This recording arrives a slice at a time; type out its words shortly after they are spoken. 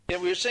Yeah,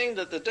 we were saying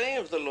that the day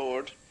of the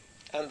Lord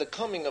and the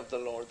coming of the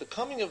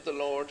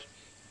Lord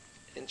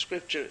in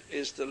Scripture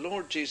is the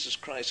Lord Jesus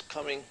Christ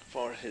coming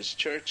for his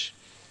church,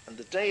 and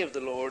the day of the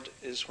Lord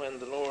is when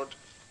the Lord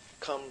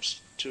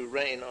comes to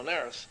reign on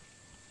earth.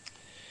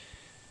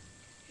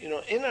 You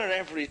know, in our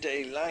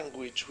everyday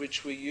language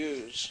which we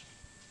use,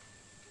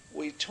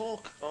 we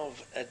talk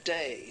of a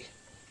day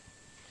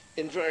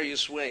in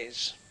various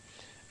ways.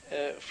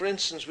 For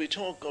instance, we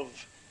talk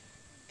of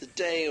the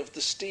day of the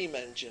steam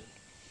engine,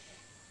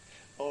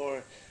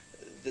 or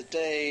the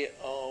day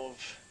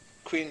of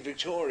Queen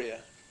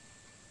Victoria.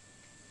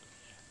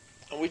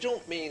 And we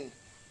don't mean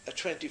a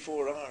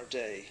 24-hour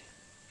day.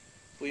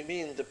 We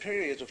mean the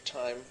period of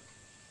time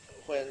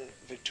when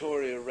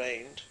Victoria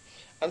reigned.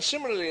 And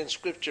similarly in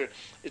Scripture,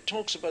 it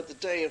talks about the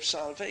day of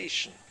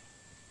salvation.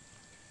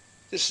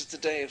 This is the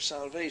day of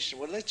salvation.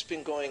 Well, it's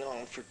been going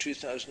on for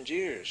 2,000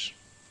 years.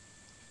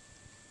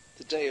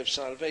 The day of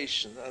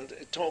salvation. And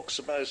it talks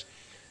about,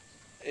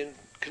 in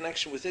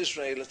connection with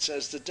Israel, it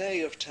says the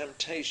day of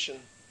temptation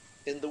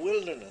in the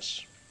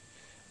wilderness.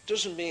 It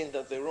doesn't mean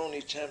that they were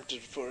only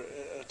tempted for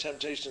a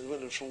temptation in the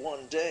wilderness for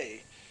one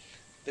day.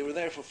 They were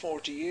there for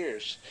 40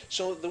 years.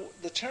 So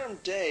the term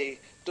day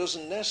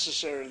doesn't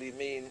necessarily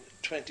mean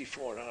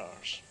 24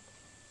 hours.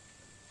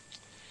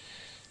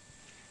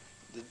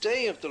 The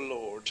day of the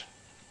Lord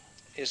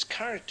is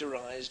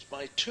characterized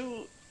by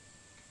two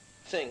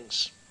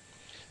things: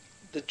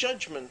 the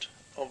judgment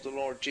of the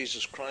Lord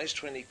Jesus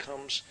Christ when he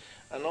comes,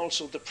 and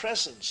also the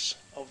presence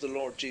of the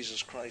Lord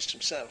Jesus Christ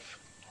himself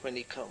when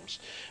he comes.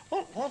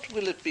 What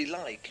will it be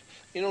like?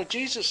 You know,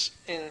 Jesus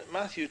in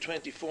Matthew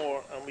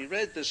 24, and we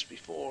read this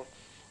before,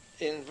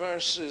 in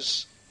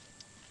verses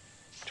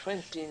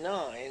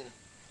 29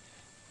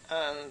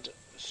 and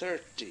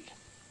 30.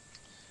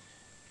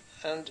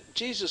 And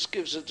Jesus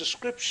gives a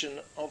description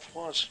of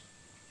what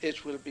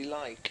it will be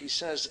like. He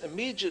says,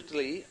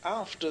 "Immediately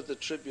after the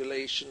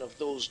tribulation of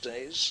those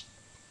days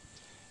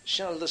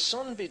shall the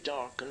sun be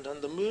darkened,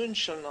 and the moon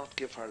shall not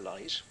give her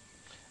light,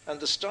 and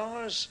the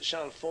stars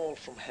shall fall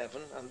from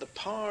heaven, and the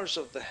powers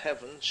of the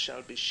heavens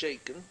shall be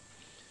shaken.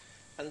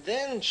 And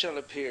then shall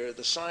appear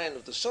the sign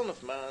of the Son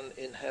of Man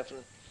in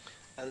heaven,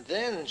 and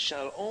then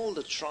shall all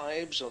the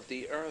tribes of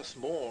the earth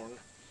mourn,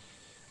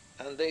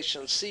 and they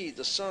shall see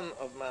the Son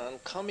of Man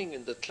coming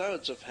in the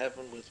clouds of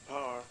heaven with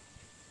power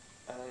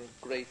and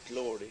great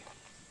glory."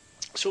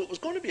 So it was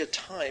going to be a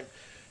time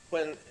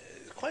when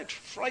quite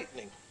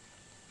frightening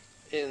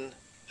in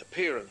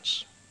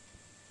appearance.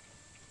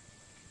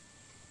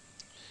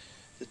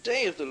 The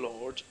day of the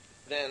Lord,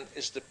 then,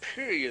 is the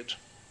period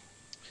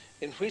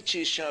in which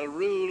he shall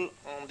rule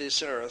on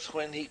this earth,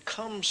 when he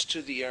comes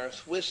to the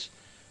earth with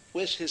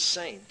his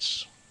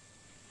saints.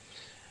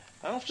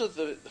 After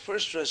the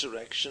first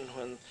resurrection,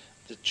 when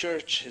the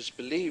church, his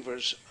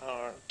believers,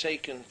 are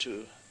taken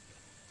to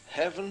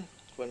heaven,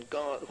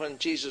 when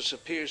Jesus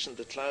appears in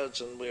the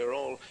clouds and we are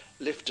all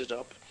lifted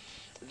up,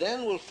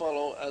 then will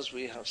follow, as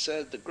we have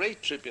said, the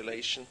great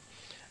tribulation,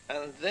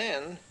 and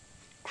then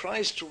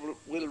Christ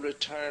will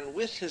return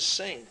with his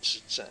saints,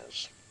 it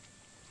says.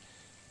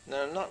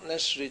 Now, not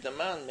necessarily the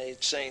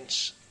man-made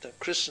saints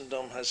that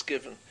Christendom has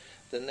given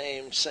the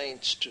name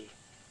saints to,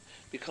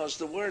 because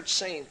the word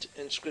saint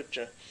in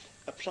Scripture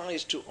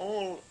applies to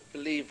all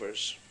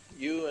believers,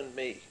 you and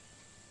me,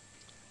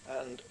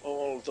 and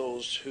all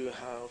those who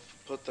have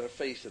put their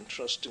faith and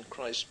trust in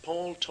Christ.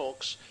 Paul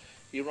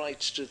he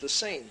writes to the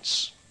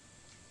saints.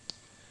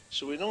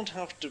 So we don't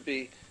have to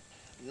be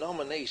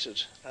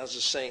nominated as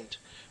a saint.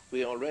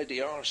 We already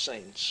are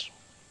saints.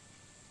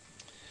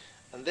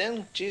 And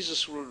then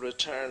Jesus will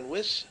return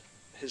with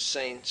his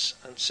saints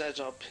and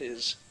set up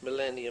his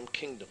millennium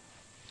kingdom.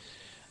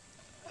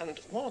 And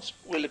what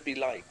will it be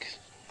like?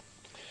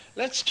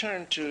 Let's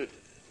turn to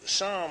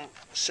Psalm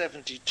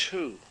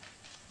 72.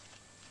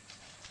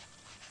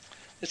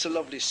 It's a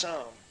lovely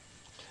psalm.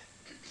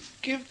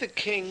 "Give the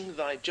king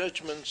thy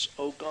judgments,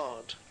 O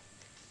God,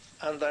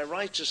 and thy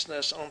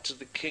righteousness unto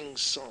the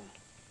king's son.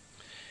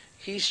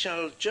 He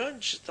shall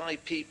judge thy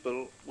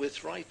people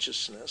with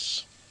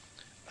righteousness,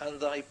 and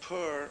thy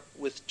poor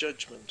with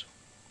judgment.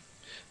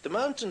 The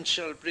mountains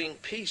shall bring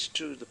peace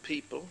to the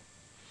people,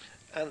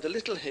 and the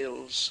little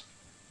hills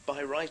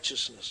by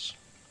righteousness.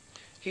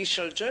 He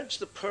shall judge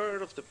the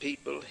poor of the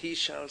people, he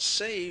shall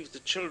save the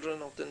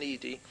children of the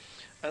needy,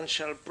 and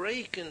shall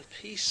break in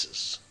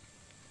pieces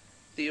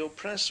the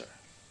oppressor.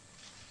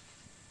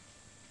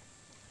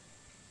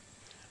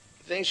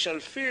 They shall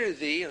fear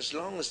thee as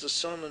long as the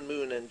sun and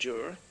moon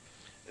endure,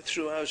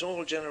 throughout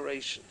all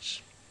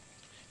generations.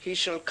 He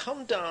shall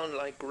come down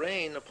like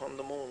rain upon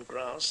the mown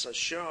grass, as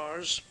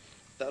showers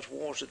that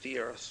water the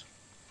earth.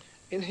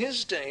 In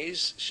his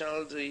days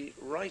shall the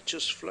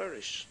righteous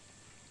flourish,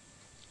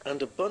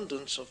 and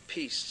abundance of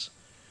peace,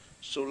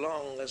 so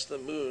long as the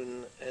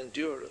moon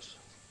endureth.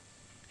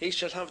 He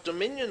shall have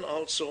dominion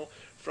also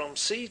from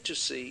sea to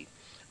sea,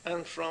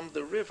 and from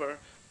the river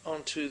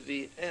unto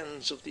the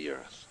ends of the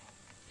earth.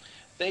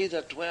 They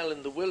that dwell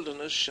in the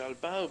wilderness shall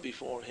bow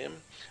before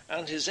him,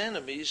 and his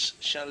enemies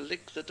shall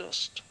lick the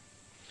dust.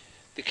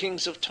 The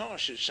kings of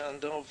Tarshish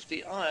and of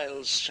the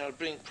isles shall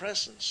bring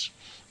presents.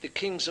 The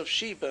kings of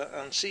Sheba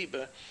and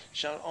Seba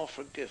shall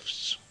offer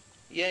gifts.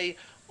 Yea,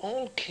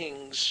 all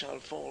kings shall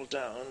fall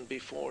down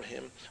before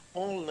him,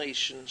 all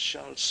nations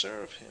shall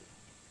serve him.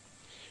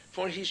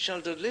 For he shall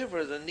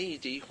deliver the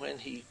needy when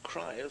he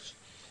crieth,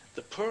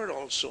 the poor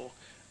also,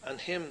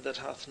 and him that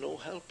hath no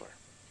helper.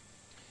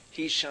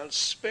 He shall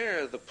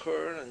spare the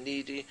poor and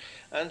needy,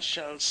 and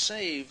shall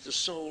save the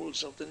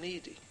souls of the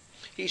needy.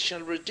 He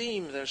shall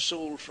redeem their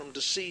soul from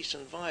deceit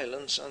and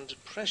violence, and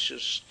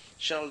precious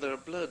shall their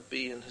blood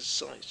be in his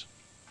sight.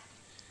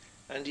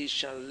 And he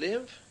shall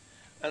live,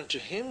 and to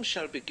him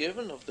shall be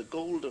given of the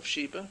gold of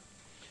Sheba.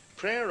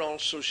 Prayer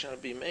also shall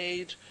be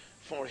made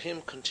for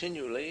him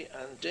continually,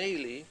 and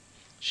daily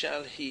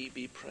shall he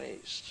be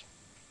praised.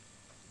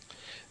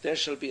 There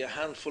shall be a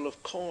handful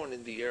of corn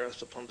in the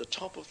earth upon the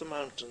top of the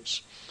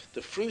mountains.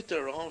 The fruit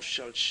thereof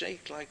shall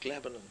shake like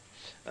Lebanon,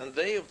 and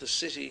they of the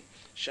city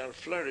shall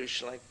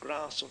flourish like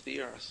grass of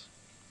the earth.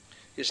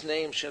 His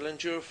name shall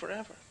endure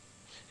forever.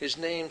 His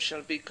name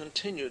shall be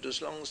continued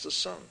as long as the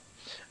sun,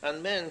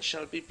 and men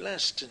shall be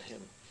blessed in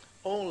him.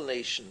 All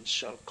nations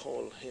shall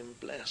call him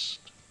blessed.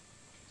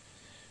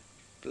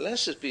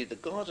 Blessed be the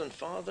God and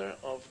Father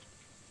of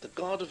the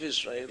God of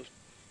Israel,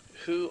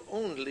 who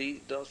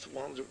only doeth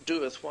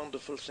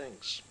wonderful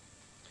things.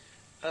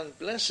 And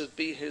blessed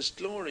be his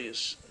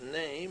glorious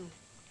name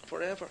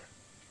forever.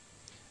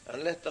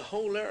 And let the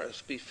whole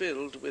earth be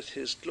filled with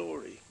his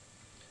glory.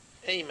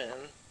 Amen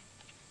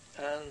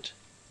and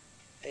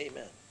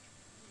amen.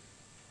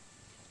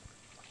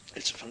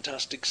 It's a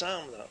fantastic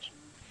psalm, that.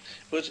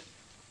 But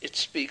it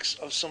speaks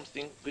of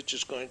something which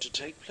is going to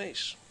take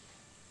place.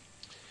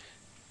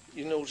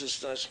 You notice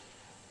that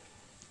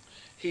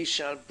he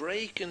shall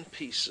break in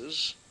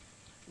pieces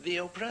the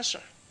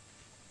oppressor.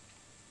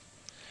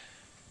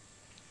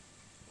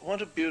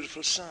 What a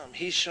beautiful psalm.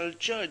 He shall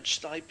judge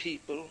thy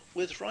people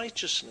with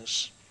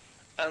righteousness,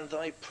 and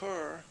thy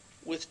poor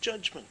with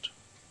judgment.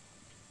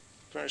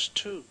 Verse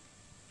 2.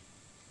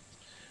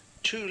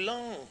 Too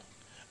long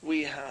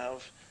we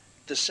have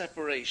the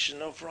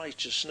separation of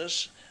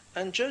righteousness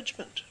and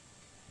judgment.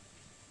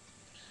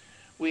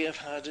 We have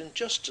had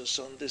injustice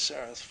on this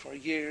earth for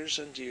years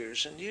and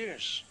years and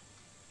years.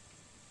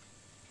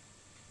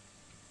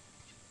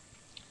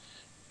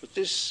 But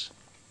this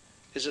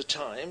is a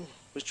time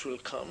which will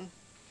come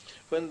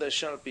when there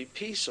shall be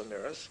peace on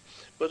earth,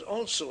 but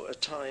also a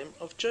time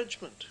of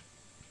judgment.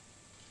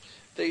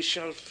 They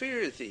shall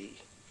fear thee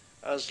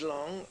as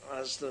long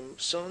as the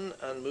sun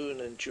and moon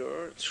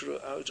endure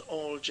throughout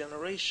all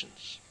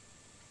generations.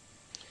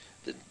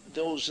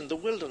 Those in the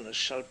wilderness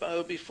shall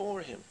bow before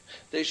him.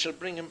 They shall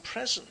bring him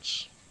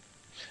presents.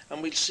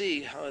 And we'll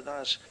see how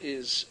that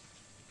is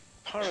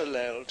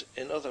paralleled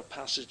in other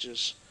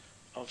passages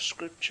of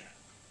Scripture.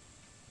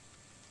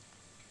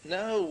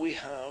 Now we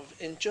have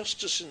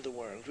injustice in the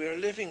world. We are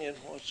living in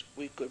what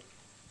we could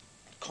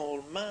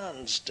call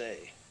man's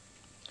day.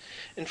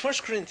 In 1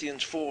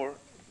 Corinthians 4,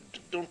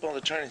 don't bother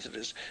turning to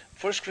this,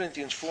 1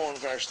 Corinthians 4 and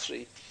verse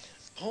 3,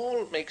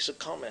 Paul makes a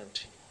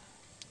comment.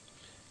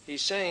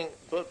 He's saying,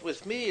 but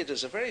with me it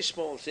is a very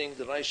small thing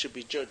that I should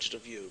be judged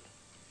of you.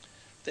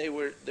 They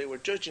were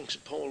judging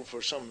Paul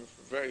for some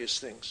various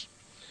things.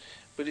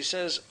 But he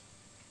says,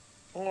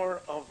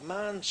 or of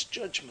man's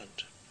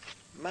judgment.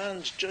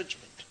 Man's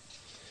judgment.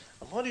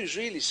 And what he's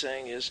really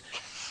saying is,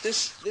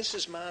 this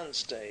is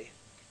man's day.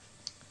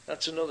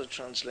 That's another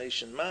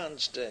translation,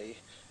 man's day,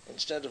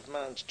 instead of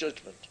man's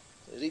judgment.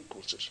 It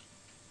equals it.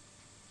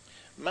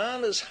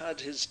 Man has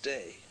had his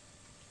day.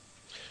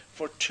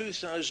 For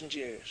 2,000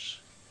 years,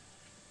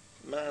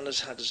 man has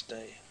had his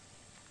day.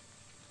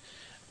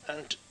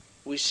 And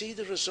we see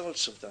the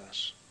results of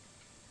that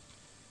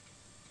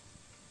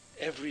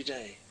every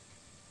day.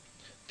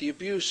 The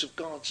abuse of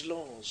God's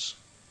laws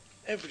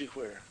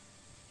everywhere,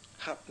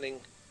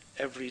 happening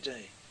every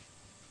day.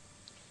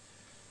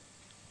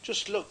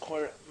 Just look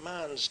where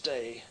man's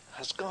day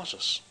has got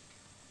us.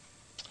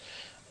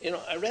 You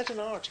know, I read an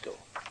article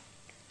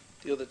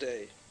the other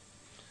day,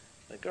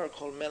 a girl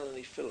called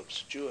Melanie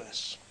Phillips,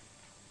 Jewess.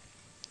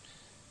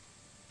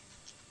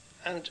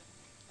 And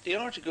the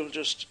article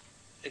just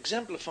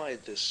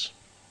exemplified this.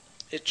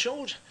 It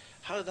showed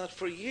how that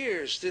for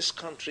years this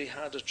country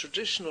had a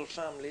traditional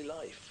family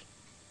life,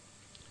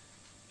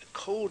 a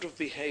code of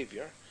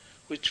behaviour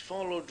which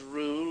followed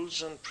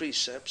rules and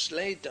precepts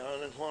laid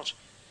down in what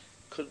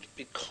could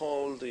be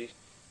called the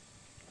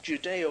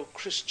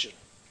Judeo-Christian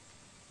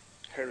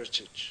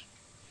heritage.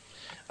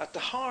 At the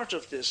heart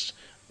of this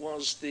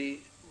was the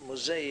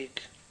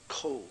Mosaic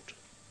Code.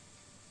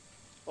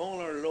 All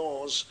our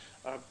laws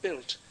are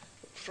built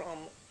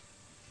from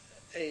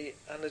an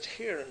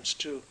adherence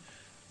to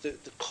the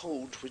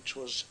code which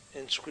was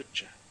in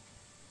Scripture.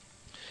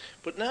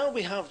 But now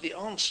we have the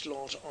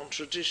onslaught on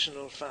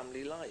traditional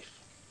family life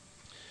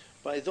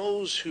by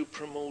those who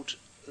promote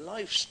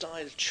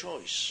lifestyle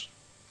choice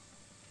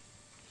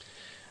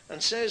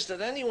and says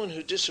that anyone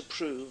who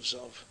disapproves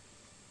of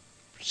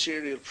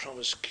serial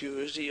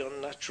promiscuity,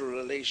 unnatural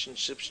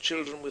relationships,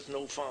 children with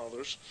no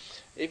fathers.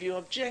 If you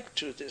object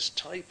to this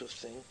type of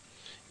thing,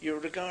 you're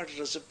regarded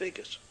as a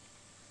bigot,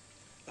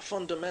 a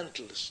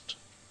fundamentalist,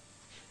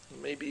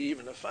 maybe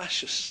even a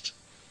fascist.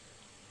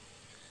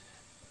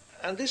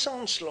 And this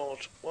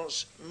onslaught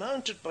was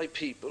mounted by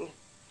people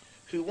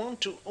who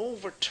want to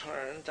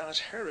overturn that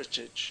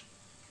heritage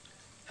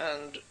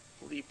and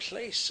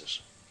replace it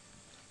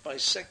by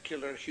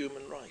secular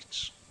human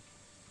rights,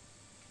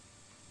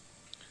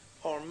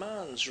 or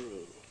man's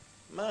rule,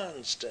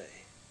 man's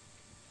day.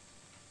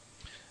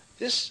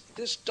 This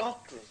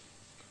doctrine,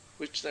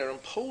 which they're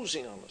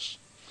imposing on us,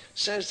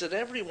 says that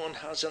everyone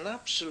has an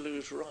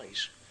absolute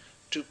right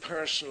to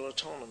personal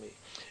autonomy.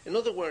 In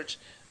other words,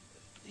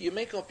 you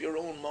make up your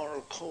own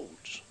moral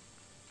codes.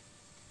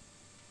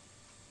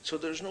 So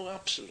there's no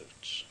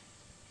absolutes.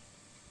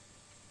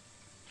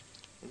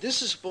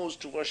 This is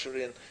supposed to usher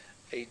in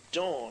a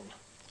dawn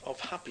of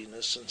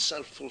happiness and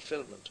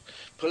self-fulfillment.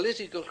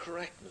 Political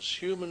correctness,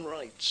 human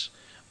rights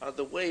are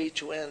the way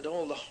to end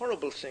all the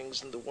horrible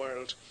things in the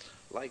world,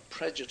 like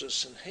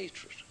prejudice and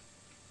hatred.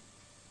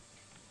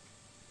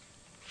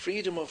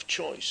 Freedom of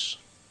choice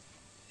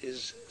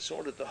is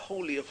sort of the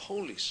holy of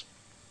holies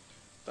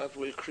that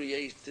will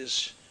create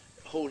this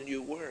whole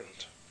new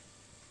world.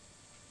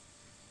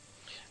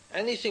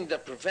 Anything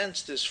that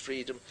prevents this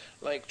freedom,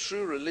 like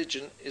true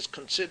religion, is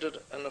considered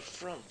an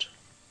affront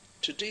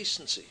to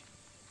decency.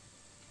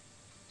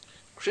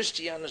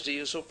 Christianity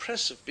is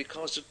oppressive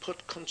because it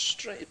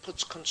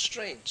puts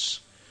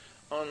constraints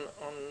on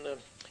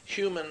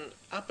human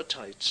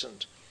appetites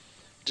and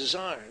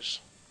desires.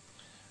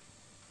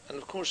 And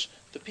of course,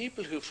 the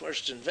people who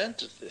first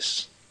invented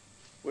this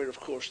were, of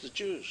course, the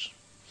Jews.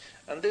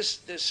 And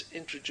this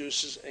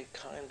introduces a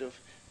kind of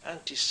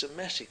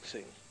anti-Semitic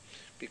thing,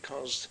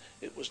 because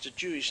it was the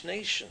Jewish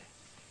nation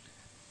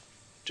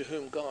to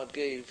whom God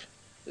gave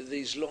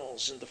these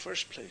laws in the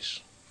first place.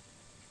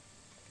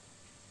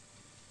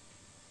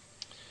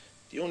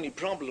 The only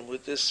problem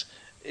with this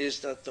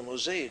is that the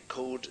Mosaic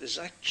Code is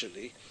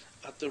actually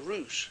at the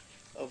root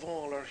of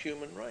all our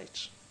human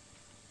rights.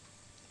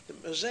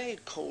 The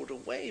Mosaic Code,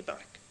 way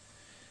back,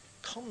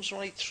 comes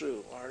right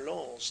through our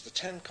laws, the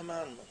Ten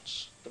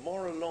Commandments, the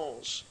moral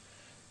laws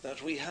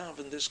that we have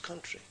in this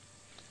country,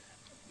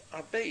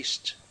 are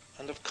based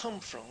and have come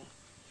from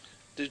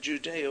the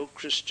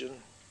Judeo-Christian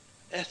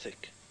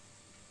ethic.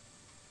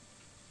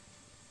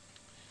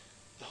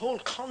 The whole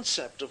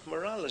concept of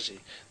morality,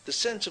 the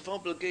sense of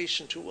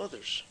obligation to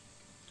others,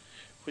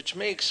 which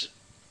makes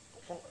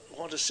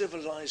what a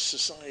civilized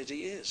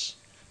society is,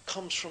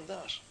 comes from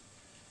that.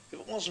 If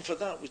it wasn't for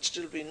that, we'd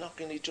still be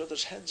knocking each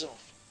other's heads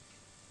off.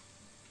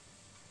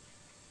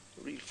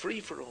 Free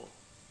for all.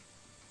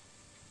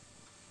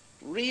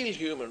 Real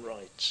human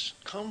rights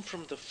come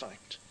from the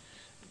fact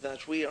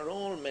that we are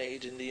all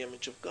made in the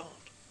image of God.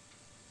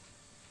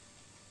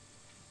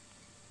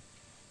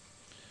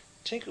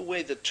 Take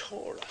away the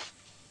Torah,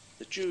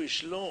 the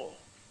Jewish law,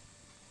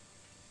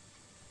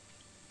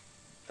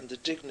 and the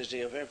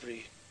dignity of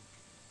every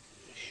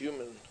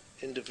human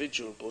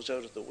individual goes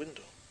out of the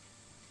window.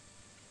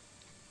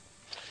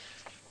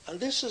 And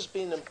this has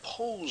been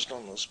imposed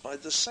on us by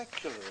the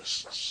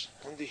secularists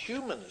and the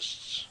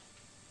humanists.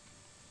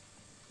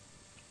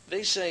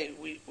 They say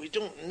we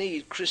don't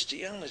need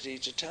Christianity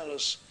to tell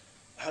us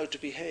how to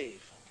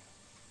behave.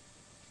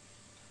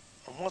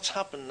 And what's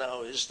happened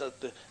now is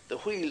that the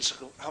wheels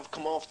have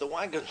come off the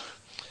wagon.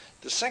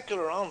 The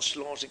secular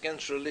onslaught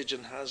against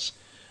religion has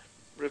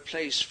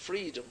replaced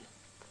freedom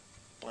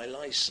by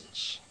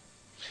license.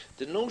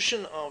 The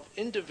notion of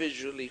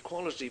individual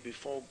equality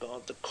before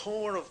God, the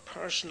core of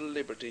personal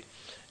liberty,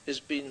 is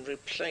being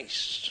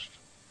replaced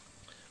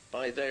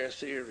by their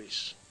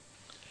theories.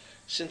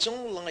 Since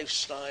all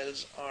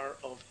lifestyles are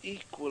of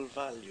equal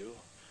value,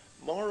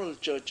 moral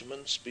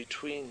judgments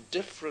between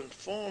different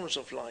forms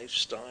of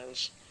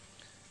lifestyles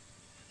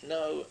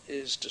now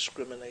is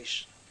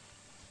discrimination.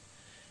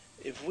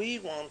 If we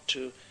want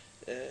to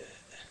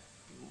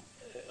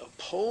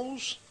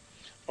oppose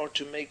or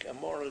to make a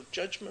moral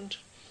judgment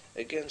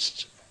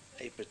against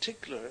a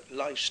particular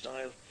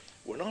lifestyle,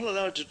 we're not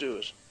allowed to do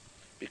it,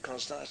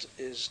 because that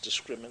is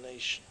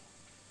discrimination.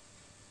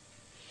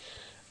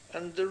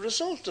 And the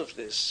result of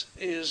this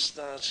is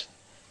that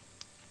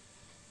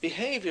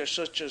behavior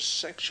such as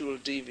sexual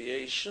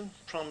deviation,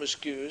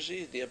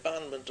 promiscuity, the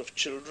abandonment of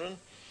children,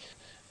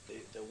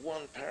 the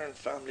one-parent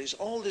families,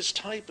 all this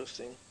type of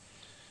thing,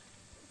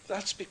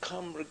 that's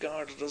become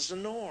regarded as the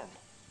norm.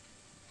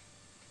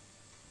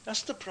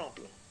 That's the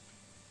problem.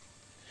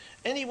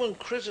 Anyone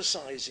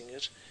criticizing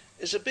it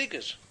is a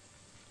bigot,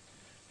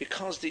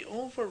 because the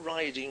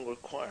overriding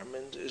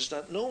requirement is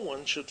that no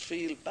one should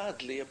feel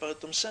badly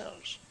about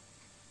themselves.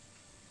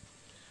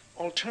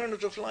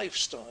 Alternative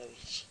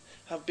lifestyles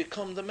have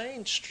become the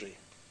mainstream.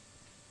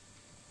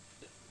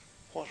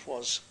 What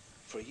was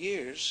for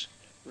years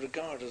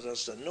regarded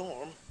as the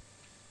norm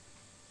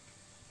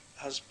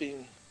has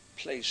been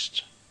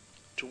placed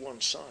to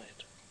one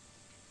side.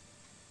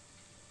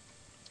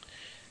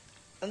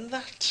 And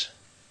that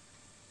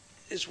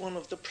is one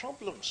of the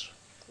problems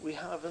we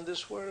have in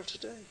this world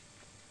today.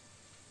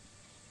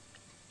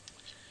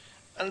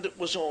 And it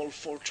was all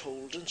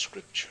foretold in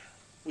Scripture.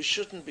 We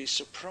shouldn't be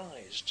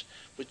surprised,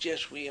 but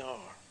yet we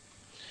are.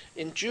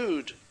 In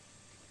Jude,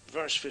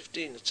 verse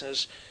 15, it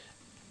says,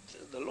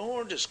 the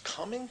Lord is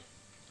coming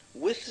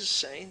with his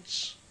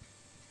saints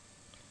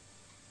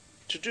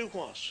to do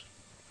what?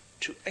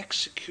 To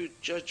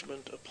execute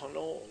judgment upon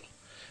all,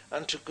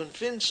 and to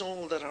convince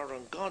all that are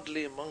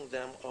ungodly among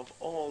them of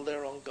all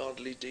their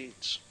ungodly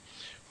deeds,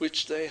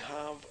 which they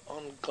have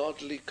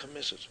ungodly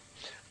committed,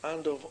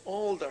 and of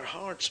all their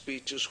hard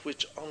speeches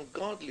which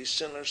ungodly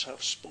sinners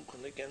have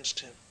spoken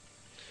against him.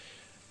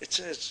 It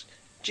says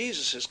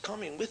Jesus is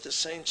coming with the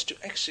saints to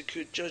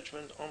execute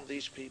judgment on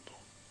these people.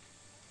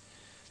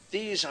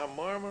 These are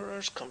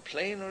murmurers,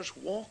 complainers,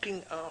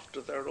 walking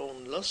after their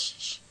own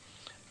lusts,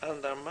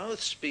 and their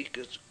mouth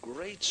speaketh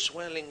great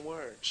swelling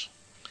words,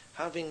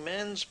 having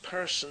men's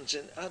persons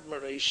in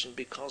admiration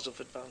because of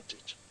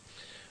advantage.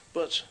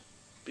 But,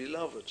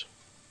 beloved,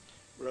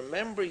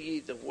 remember ye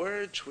the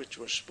words which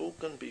were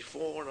spoken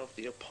before of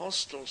the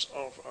apostles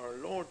of our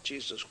Lord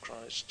Jesus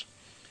Christ,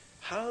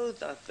 how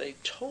that they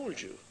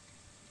told you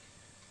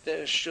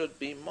there should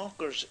be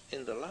mockers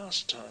in the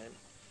last time,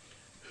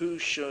 who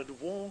should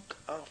walk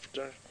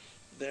after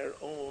their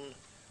own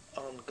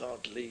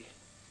ungodly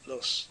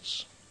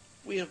lusts.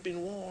 We have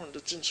been warned,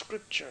 it's in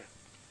Scripture,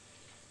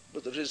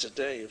 but there is a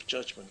day of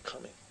judgment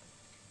coming.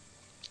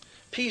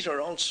 Peter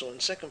also, in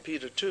 2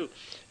 Peter 2,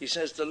 he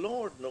says, the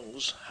Lord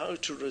knows how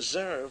to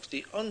reserve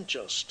the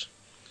unjust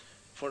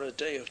for a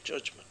day of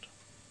judgment,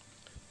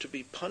 to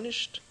be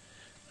punished,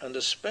 and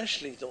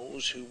especially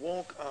those who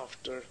walk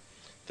after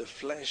the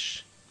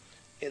flesh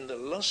in the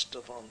lust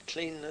of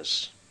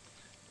uncleanness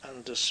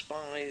and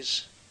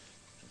despise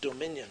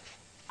dominion.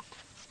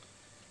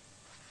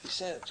 He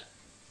said,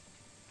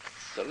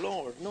 the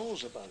Lord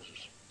knows about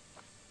it.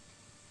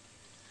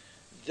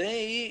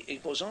 They,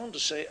 it goes on to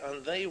say,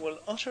 and they will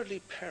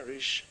utterly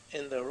perish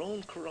in their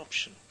own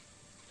corruption,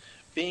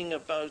 being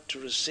about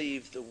to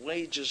receive the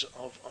wages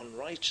of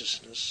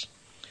unrighteousness,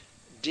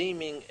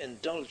 deeming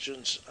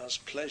indulgence as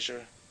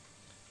pleasure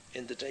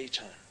in the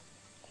daytime.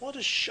 What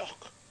a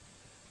shock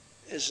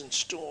is in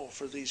store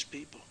for these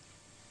people.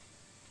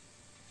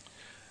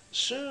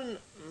 Soon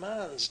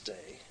man's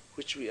day,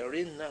 which we are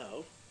in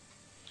now,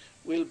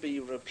 will be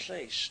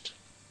replaced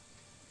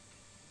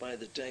by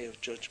the day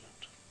of judgment.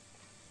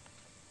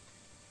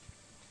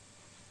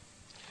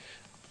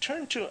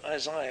 Turn to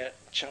Isaiah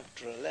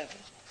chapter 11,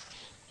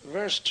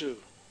 verse 2.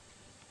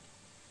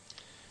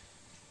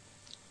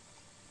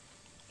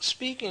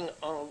 Speaking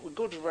of, we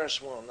go to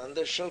verse 1, and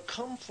there shall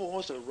come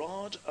forth a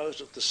rod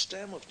out of the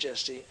stem of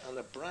Jesse, and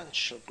a branch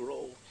shall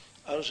grow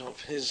out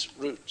of his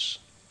roots.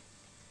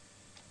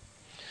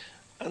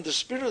 And the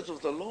Spirit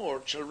of the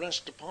Lord shall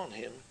rest upon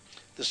him,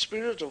 the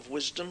Spirit of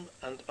wisdom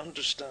and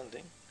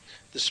understanding,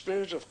 the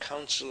Spirit of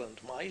counsel and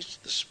might,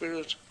 the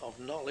Spirit of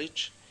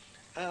knowledge,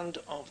 and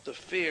of the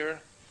fear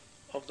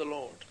of the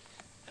Lord.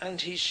 And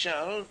he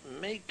shall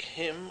make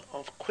him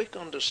of quick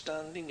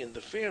understanding in the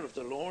fear of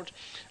the Lord,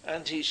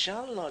 and he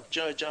shall not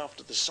judge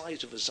after the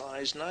sight of his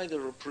eyes, neither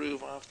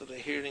reprove after the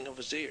hearing of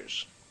his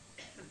ears.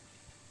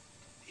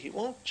 He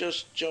won't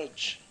just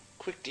judge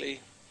quickly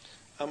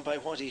and by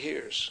what he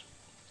hears,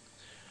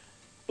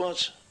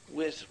 but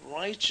with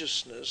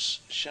righteousness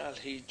shall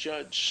he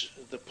judge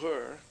the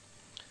poor,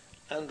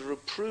 and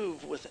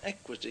reprove with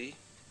equity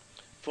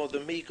for the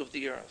meek of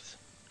the earth.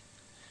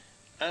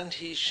 And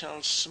he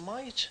shall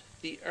smite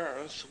the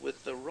earth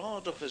with the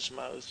rod of his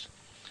mouth,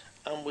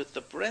 and with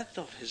the breath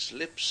of his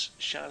lips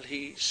shall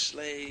he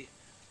slay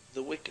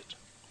the wicked.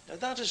 Now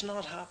that is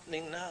not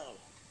happening now.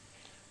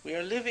 We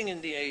are living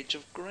in the age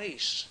of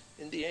grace,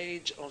 in the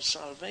age of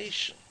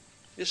salvation.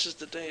 This is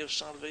the day of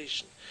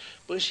salvation.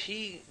 But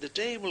the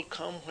day will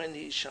come when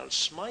he shall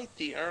smite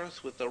the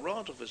earth with the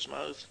rod of his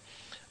mouth,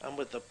 and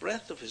with the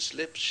breath of his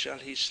lips shall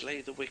he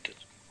slay the wicked.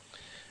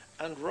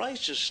 And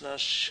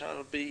righteousness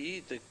shall be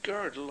the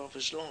girdle of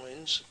his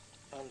loins,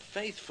 and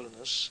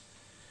faithfulness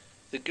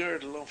the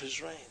girdle of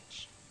his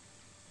reins.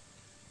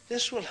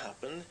 This will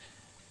happen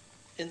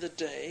in the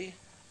day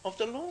of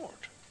the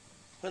Lord,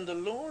 when the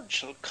Lord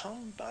shall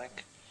come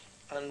back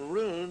and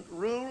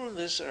rule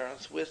this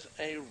earth with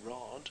a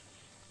rod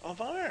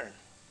of iron.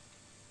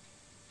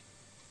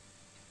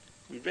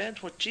 We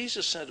read what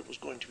Jesus said it was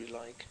going to be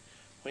like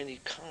when he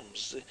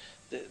comes.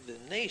 The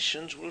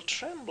nations will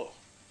tremble.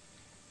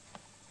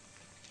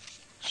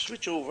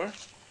 Switch over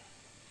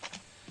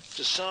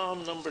to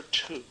Psalm number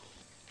 2.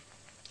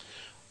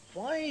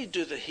 Why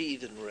do the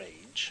heathen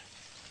rage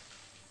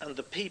and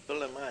the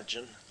people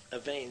imagine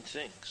vain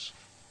things?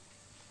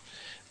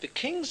 The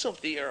kings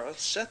of the earth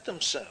set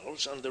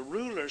themselves, and the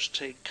rulers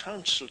take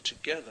counsel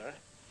together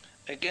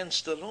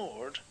against the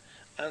Lord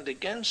and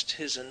against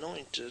his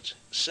anointed,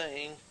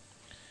 saying,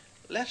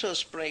 let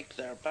us break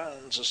their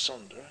bands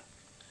asunder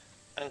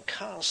and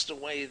cast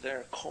away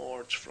their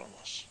cords from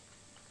us.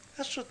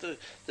 That's what the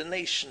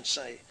nations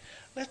say.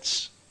 They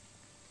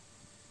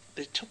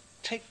took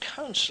take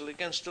counsel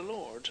against the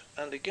Lord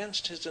and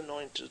against his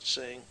anointed,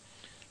 saying,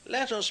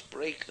 let us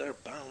break their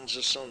bands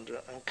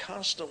asunder and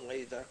cast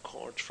away their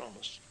cords from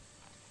us.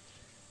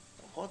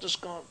 And what does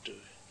God do?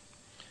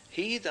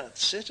 He that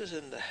sitteth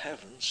in the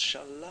heavens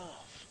shall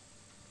laugh.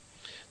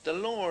 The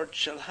Lord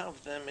shall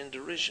have them in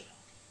derision.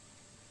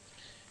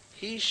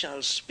 He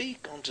shall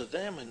speak unto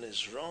them in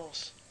his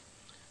wrath,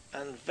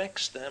 and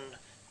vex them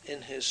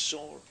in his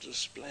sore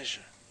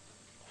displeasure.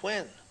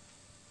 When?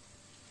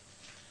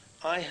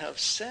 I have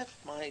set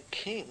my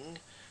king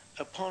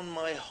upon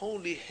my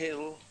holy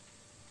hill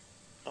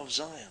of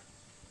Zion.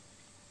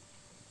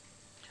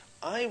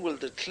 I will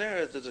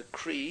declare the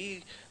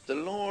decree. The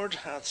Lord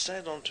hath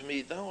said unto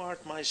me, thou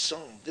art my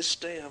son, this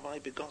day have I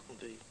begotten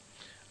thee.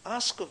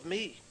 Ask of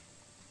me.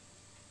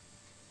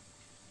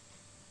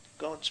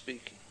 God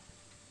speaking.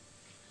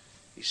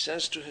 He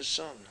says to his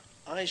son,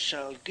 I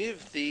shall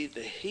give thee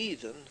the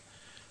heathen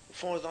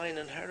for thine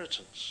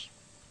inheritance,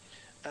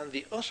 and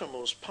the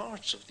uttermost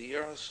parts of the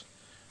earth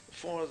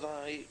for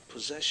thy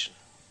possession.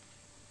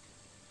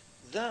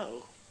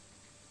 Thou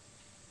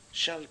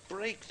shalt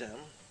break them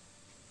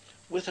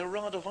with a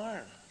rod of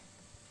iron.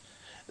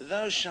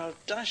 Thou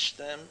shalt dash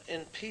them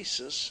in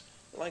pieces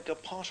like a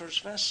potter's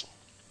vessel.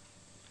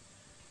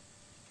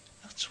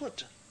 That's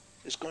what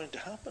is going to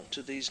happen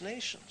to these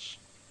nations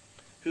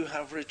who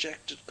have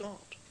rejected God.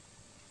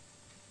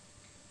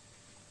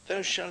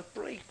 Thou shalt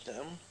break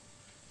them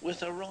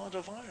with a rod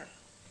of iron.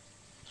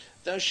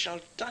 Thou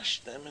shalt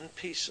dash them in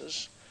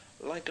pieces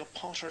like a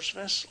potter's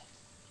vessel.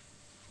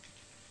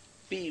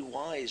 Be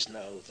wise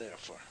now,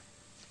 therefore,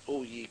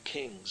 O ye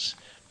kings,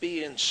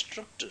 be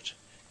instructed,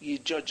 ye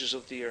judges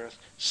of the earth.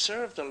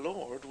 Serve the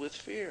Lord with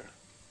fear,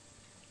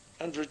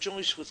 and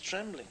rejoice with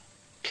trembling.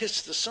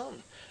 Kiss the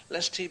Son,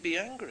 lest he be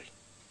angry,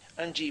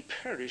 and ye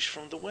perish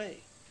from the way,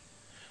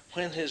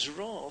 when his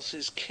wrath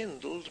is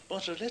kindled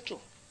but a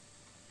little.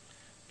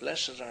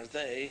 Blessed are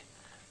they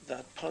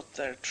that put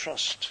their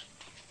trust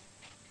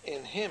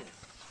in him.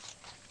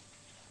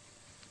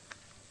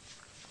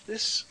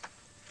 This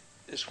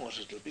is what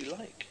it'll be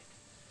like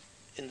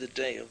in the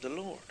day of the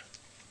Lord.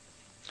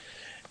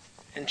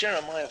 In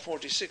Jeremiah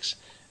 46,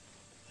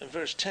 in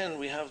verse 10,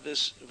 we have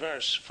this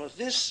verse, for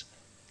this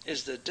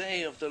is the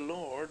day of the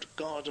Lord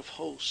God of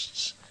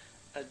hosts,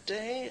 a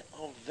day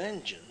of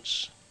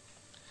vengeance,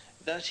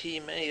 that he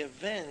may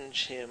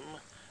avenge him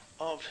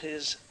of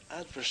his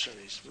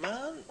adversaries.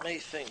 Man may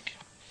think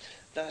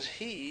that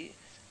he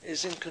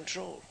is in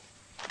control,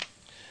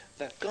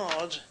 that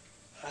God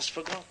has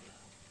forgotten.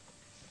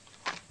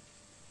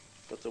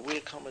 But there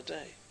will come a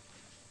day.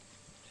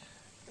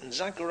 In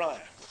Zechariah,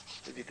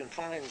 if you can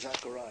find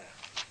Zechariah,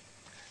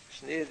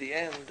 it's near the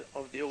end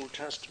of the Old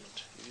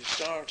Testament. If you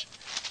start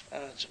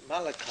at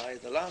Malachi,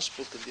 the last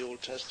book of the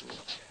Old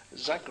Testament,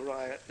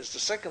 Zechariah is the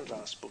second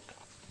last book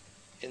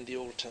in the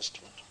Old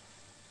Testament.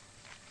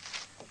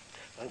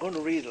 I'm going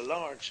to read a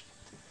large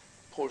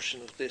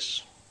portion of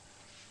this.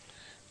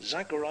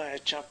 Zechariah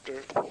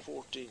chapter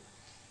 14.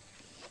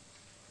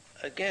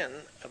 Again,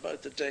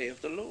 about the day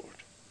of the Lord.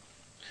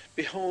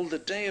 Behold, the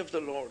day of the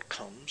Lord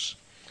comes,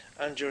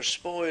 and your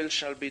spoil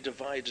shall be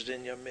divided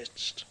in your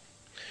midst.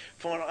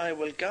 For I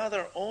will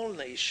gather all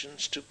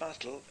nations to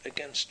battle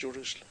against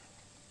Jerusalem.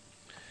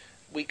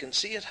 We can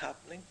see it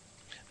happening.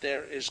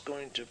 There is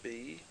going to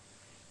be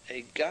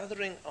a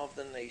gathering of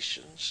the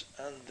nations,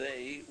 and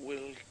they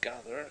will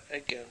gather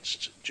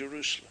against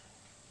Jerusalem.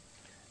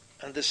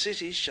 And the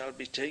cities shall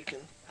be taken,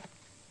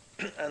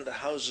 and the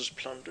houses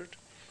plundered,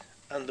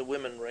 and the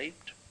women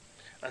raped,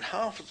 and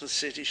half of the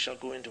city shall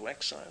go into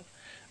exile,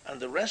 and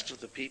the rest of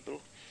the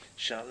people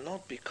shall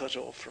not be cut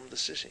off from the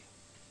city.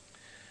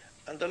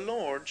 And the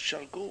Lord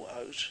shall go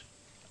out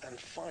and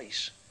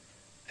fight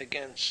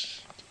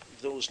against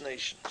those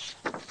nations,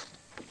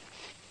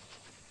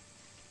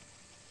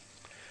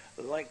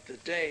 like the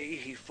day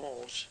he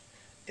fought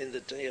in the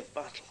day of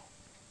battle.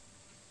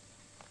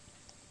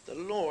 The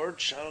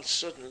Lord shall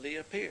suddenly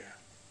appear.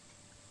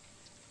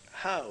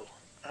 How?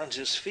 And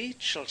his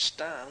feet shall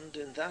stand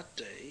in that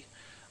day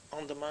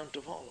on the Mount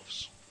of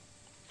Olives,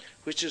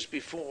 which is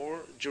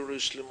before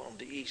Jerusalem on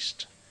the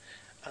east.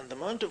 And the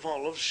Mount of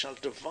Olives shall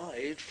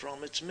divide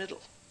from its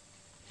middle,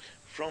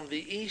 from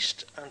the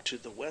east and to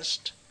the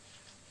west,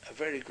 a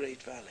very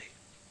great valley.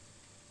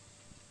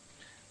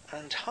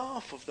 And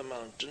half of the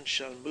mountain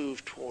shall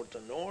move toward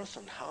the north,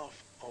 and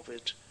half of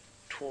it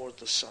toward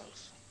the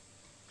south.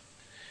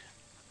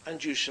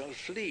 And you shall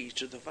flee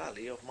to the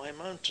valley of my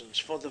mountains,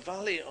 for the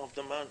valley of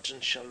the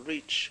mountains shall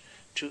reach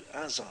to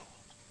Azal.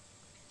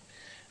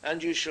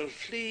 And you shall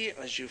flee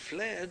as you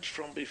fled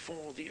from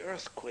before the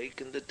earthquake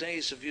in the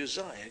days of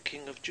Uzziah,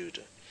 king of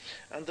Judah.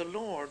 And the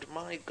Lord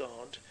my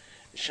God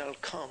shall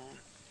come,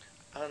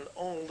 and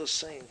all the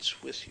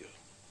saints with you.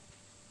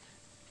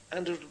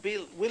 And it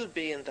will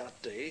be in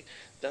that day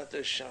that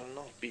there shall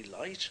not be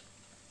light.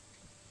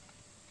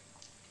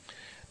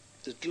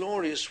 The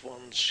glorious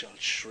ones shall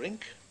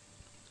shrink,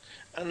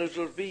 and it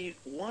will be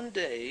one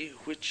day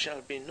which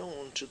shall be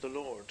known to the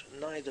Lord,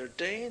 neither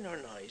day nor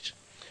night,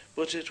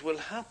 but it will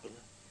happen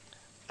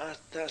at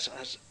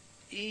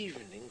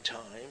evening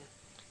time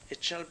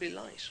it shall be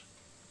light.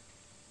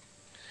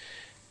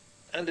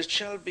 And it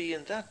shall be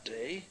in that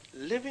day,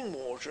 living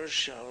waters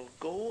shall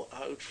go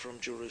out from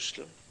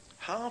Jerusalem.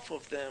 Half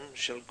of them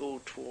shall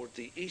go toward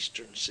the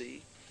eastern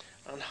sea,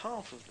 and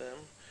half of them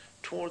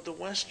toward the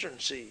western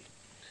sea.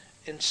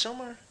 In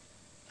summer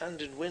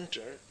and in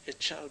winter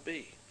it shall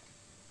be.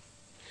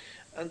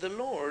 And the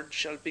Lord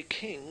shall be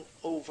king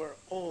over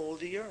all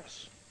the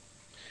earth.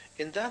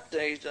 In that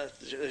day that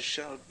there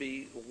shall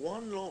be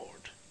one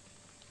Lord,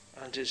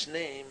 and his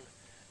name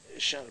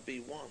shall be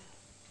one.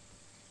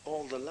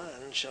 All the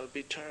land shall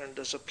be turned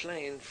as a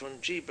plain from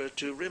Geba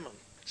to Rimmon,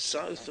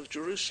 south of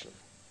Jerusalem.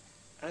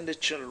 And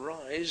it shall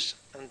rise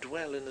and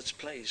dwell in its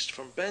place,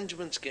 from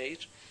Benjamin's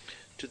gate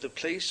to the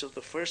place of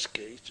the first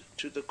gate,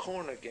 to the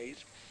corner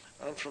gate,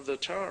 and from the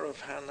tower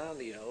of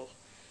Hananiel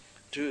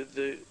to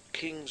the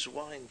king's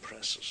wine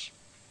presses.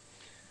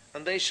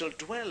 And they shall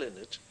dwell in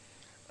it,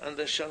 and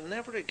there shall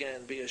never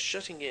again be a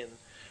shutting in,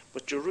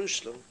 but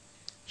Jerusalem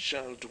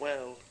shall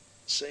dwell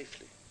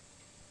safely.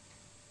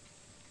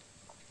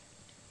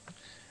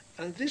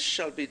 And this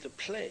shall be the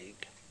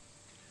plague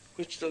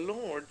which the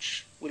Lord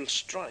will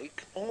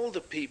strike all the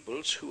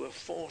peoples who have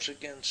fought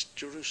against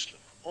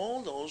Jerusalem.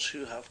 All those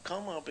who have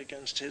come up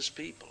against his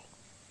people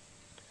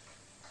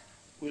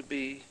will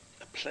be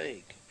a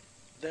plague.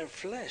 Their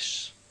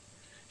flesh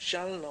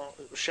shall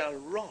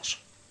rot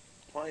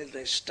while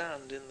they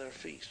stand in their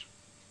feet,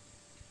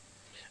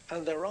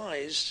 and their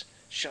eyes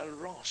shall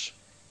rot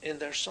in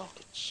their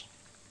sockets,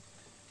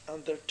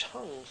 and their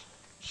tongue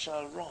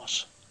shall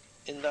rot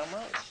in their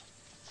mouth.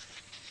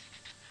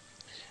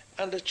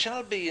 And it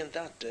shall be in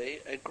that day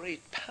a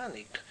great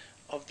panic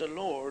of the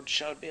Lord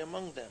shall be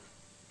among them,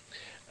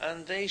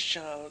 and they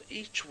shall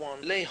each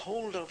one lay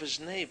hold of his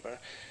neighbour,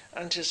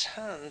 and his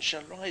hand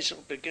shall rise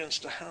up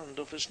against the hand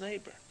of his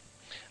neighbour.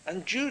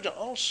 And Judah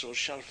also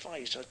shall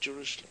fight at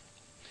Jerusalem.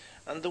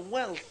 And the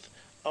wealth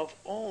of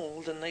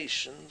all the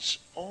nations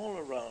all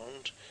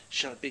around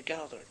shall be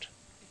gathered,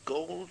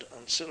 gold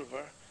and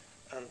silver,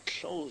 and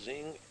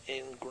clothing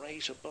in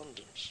great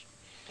abundance.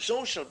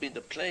 So shall be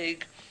the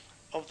plague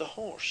of the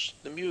horse,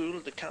 the mule,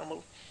 the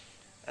camel,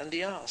 and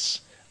the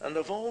ass, and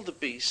of all the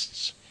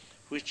beasts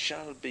which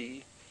shall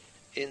be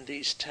in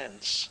these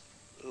tents,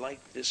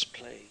 like this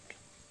plague.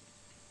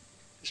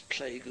 This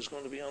plague is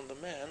going to be on the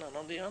men and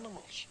on the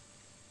animals.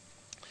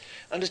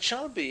 And it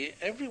shall be,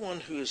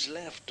 everyone who is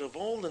left of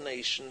all the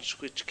nations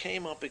which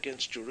came up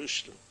against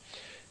Jerusalem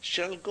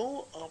shall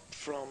go up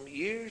from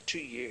year to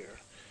year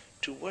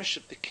to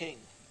worship the King,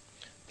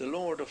 the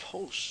Lord of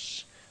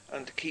hosts,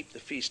 and to keep the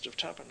Feast of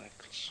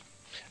Tabernacles.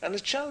 And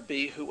it shall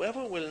be,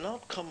 whoever will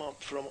not come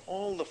up from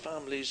all the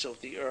families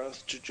of the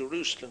earth to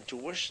Jerusalem to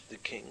worship the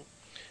King,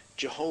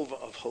 Jehovah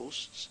of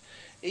hosts,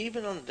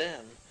 even on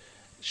them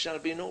shall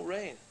be no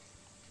rain.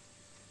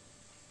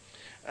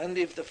 And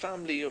if the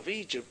family of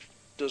Egypt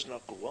does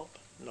not go up,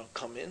 nor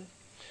come in,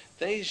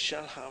 they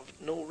shall have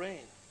no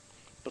rain.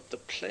 But the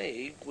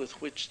plague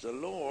with which the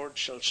Lord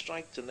shall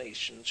strike the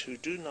nations who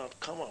do not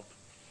come up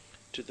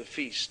to the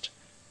Feast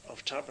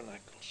of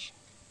Tabernacles.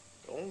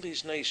 All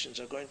these nations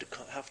are going to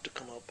have to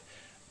come up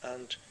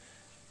and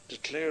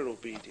declare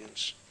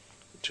obedience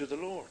to the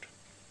Lord.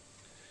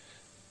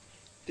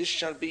 This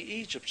shall be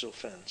Egypt's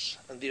offense,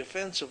 and the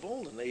offense of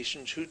all the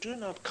nations who do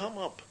not come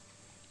up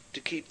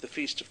to keep the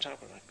Feast of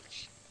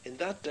Tabernacles. In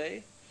that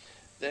day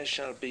there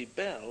shall be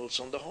bells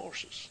on the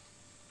horses.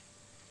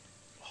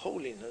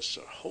 Holiness,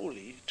 or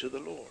holy, to the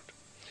Lord.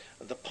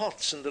 And the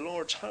pots in the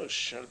Lord's house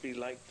shall be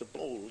like the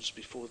bowls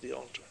before the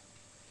altar.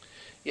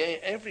 Yea,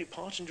 every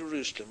pot in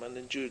Jerusalem and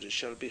in Judah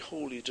shall be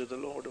holy to the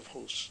Lord of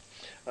hosts.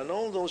 And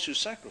all those who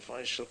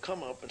sacrifice shall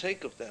come up and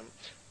take of them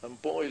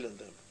and boil in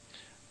them.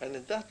 And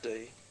in that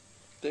day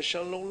there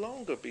shall no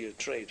longer be a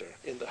trader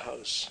in the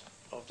house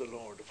of the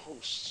Lord of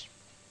hosts.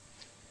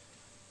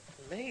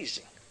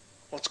 Amazing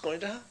what's going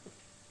to happen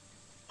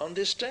on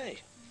this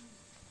day.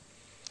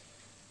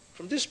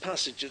 From this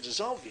passage it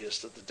is obvious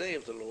that the day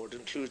of the Lord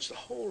includes the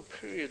whole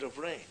period of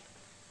reign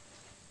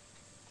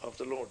of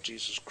the Lord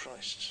Jesus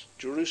Christ.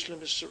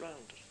 Jerusalem is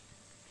surrounded.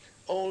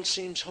 All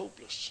seems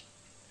hopeless.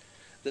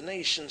 The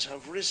nations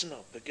have risen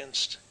up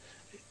against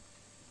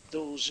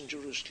those in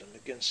Jerusalem,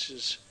 against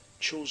his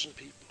chosen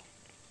people.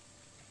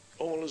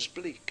 All is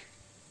bleak.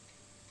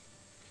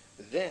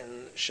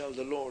 Then shall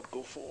the Lord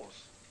go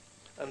forth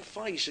and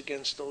fight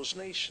against those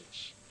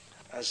nations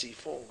as he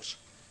fought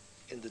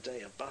in the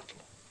day of battle.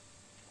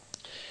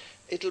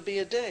 It'll be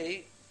a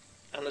day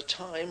and a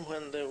time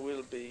when there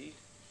will be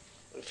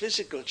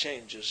physical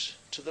changes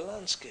to the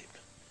landscape.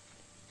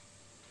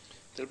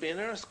 There'll be an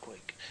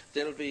earthquake.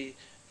 There'll be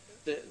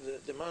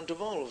the Mount of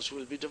Olives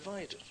will be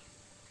divided.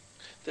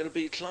 There'll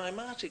be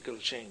climatical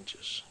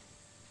changes.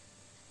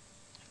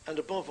 And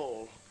above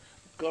all,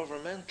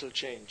 governmental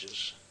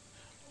changes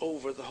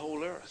over the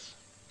whole earth.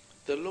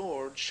 The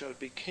Lord shall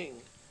be king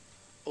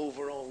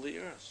over all the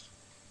earth.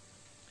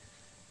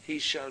 He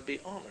shall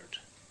be honored.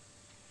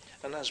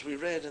 And as we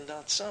read in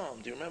that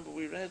psalm, do you remember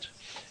we read?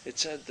 It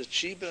said that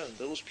Sheba and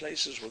those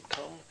places would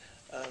come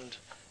and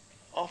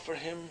offer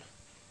him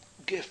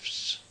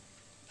gifts.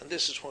 And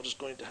this is what is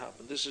going to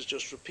happen. This is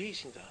just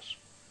repeating that.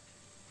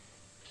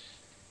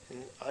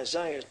 In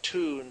Isaiah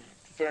 2 and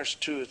verse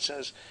 2 it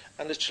says,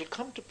 "And it shall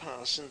come to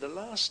pass in the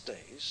last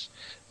days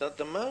that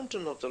the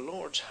mountain of the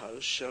Lord's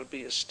house shall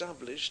be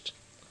established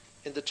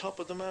in the top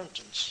of the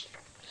mountains,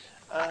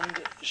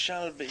 and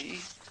shall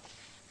be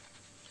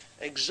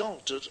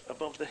exalted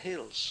above the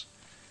hills,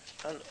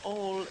 and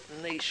all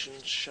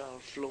nations shall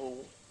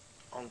flow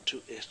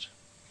unto it.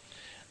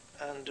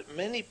 And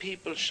many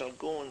people shall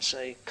go and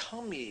say,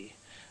 Come ye,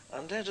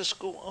 and let us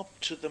go up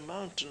to the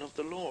mountain of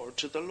the Lord,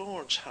 to the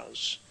Lord's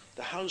house,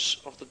 the house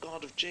of the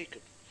God of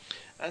Jacob.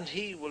 And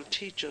he will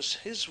teach us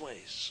his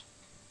ways,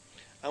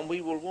 and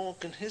we will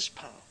walk in his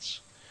paths.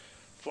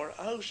 For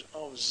out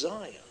of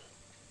Zion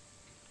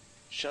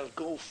shall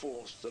go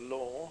forth the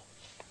law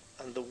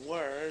and the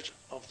word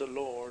of the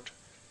Lord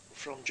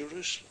from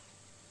Jerusalem."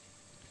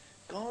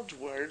 God's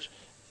word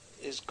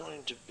is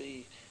going to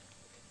be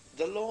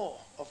the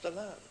law of the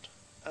land.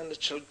 And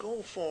it shall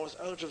go forth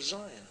out of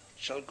Zion,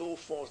 shall go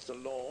forth the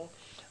law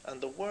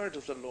and the word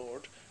of the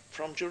Lord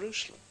from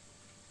Jerusalem.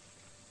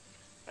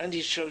 And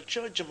he shall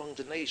judge among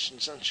the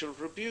nations, and shall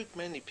rebuke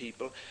many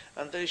people,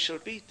 and they shall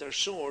beat their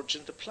swords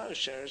into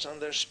plowshares,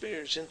 and their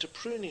spears into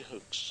pruning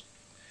hooks.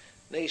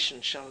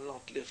 Nation shall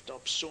not lift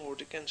up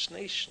sword against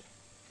nation,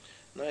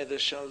 neither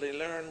shall they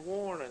learn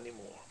war any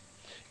more.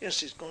 Yes,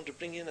 he's going to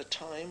bring in a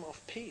time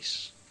of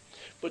peace,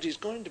 but he's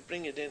going to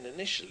bring it in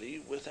initially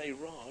with a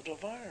rod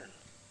of iron,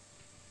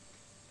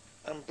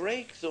 and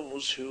break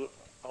those who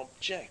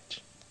object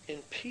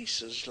in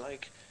pieces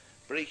like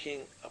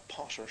breaking a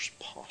potter's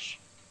pot.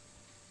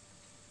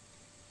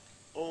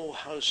 O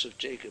house of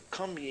Jacob,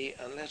 come ye,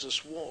 and let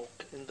us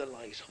walk in the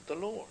light of the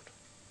Lord.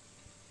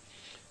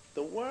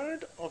 The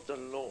word of the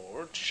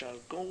Lord shall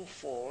go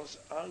forth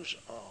out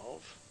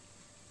of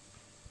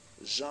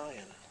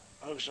Zion,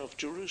 out of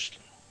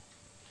Jerusalem.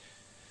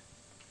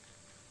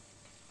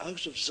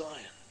 Out of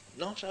Zion,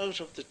 not out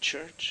of the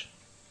church,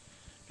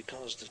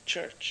 because the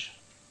church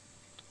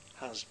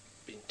has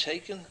been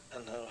taken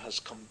and now has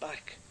come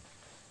back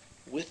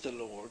with the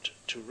Lord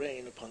to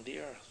reign upon the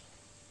earth.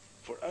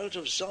 For out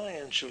of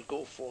Zion shall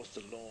go forth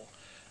the law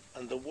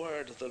and the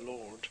word of the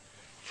Lord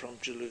from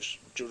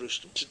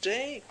Jerusalem.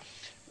 Today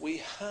we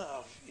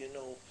have,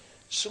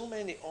 so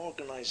many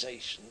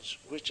organizations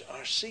which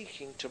are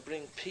seeking to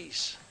bring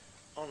peace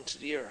onto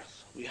the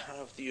earth. We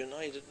have the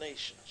United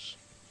Nations.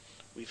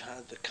 We've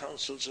had the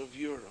Councils of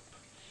Europe.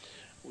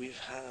 We've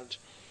had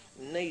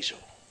NATO.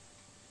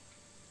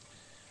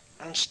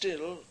 And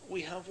still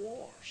we have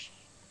wars.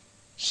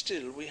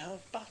 Still we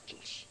have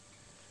battles.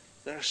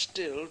 There are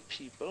still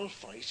people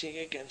fighting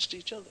against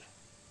each other.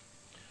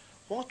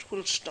 What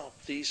will stop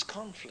these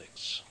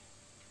conflicts?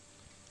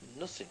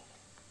 Nothing.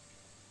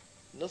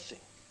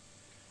 Nothing.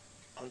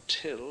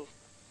 Until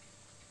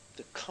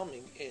the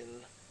coming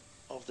in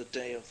of the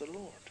day of the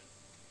Lord.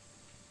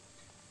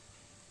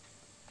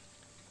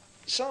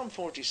 Psalm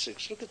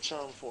 46. Look at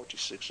Psalm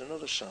 46,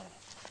 another psalm.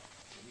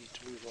 We need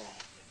to move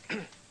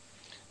on.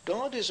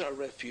 God is our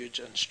refuge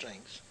and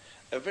strength,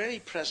 a very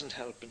present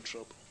help in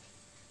trouble.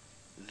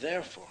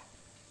 Therefore,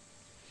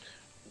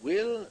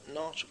 will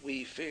not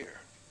we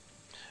fear,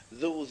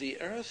 though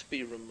the earth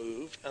be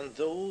removed, and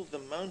though the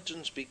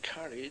mountains be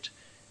carried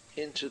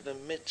into the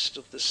midst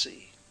of the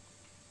sea?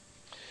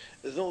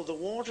 Though the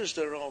waters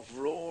thereof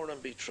roar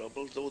and be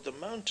troubled, though the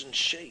mountains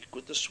shake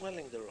with the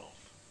swelling thereof.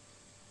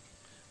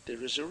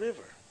 There is a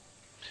river,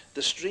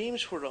 the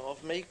streams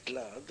whereof make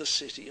glad the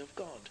city of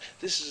God.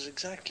 This is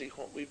exactly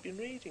what we've been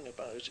reading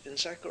about in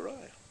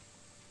Zechariah.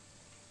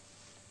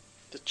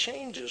 The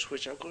changes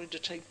which are going to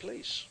take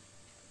place.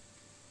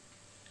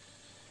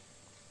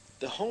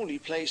 The holy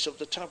place of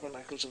the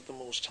tabernacles of the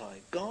Most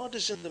High. God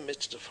is in the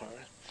midst of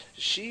her.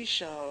 She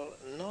shall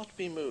not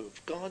be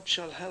moved. God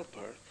shall help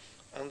her,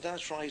 and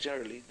that right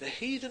early. The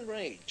heathen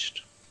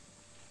raged.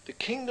 The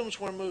kingdoms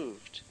were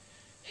moved.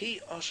 He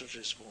uttered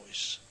his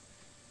voice.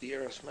 The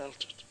earth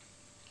melted.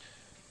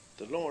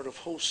 The Lord of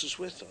hosts is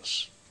with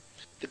us.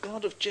 The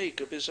God of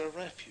Jacob is our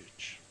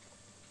refuge.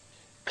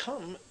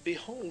 Come,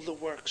 behold the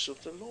works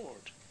of the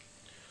Lord.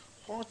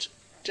 What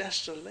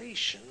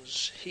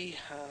desolations he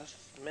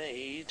hath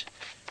made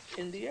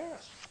in the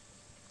earth.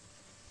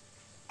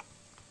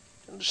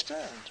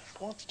 Understand,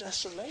 what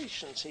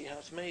desolations he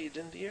hath made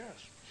in the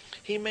earth.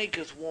 He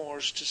maketh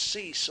wars to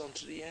cease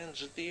unto the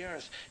ends of the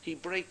earth. He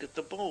breaketh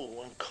the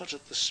bow, and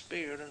cutteth the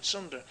spear in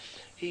sunder.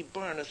 He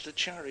burneth the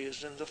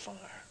chariots in the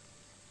fire.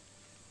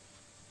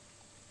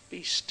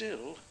 Be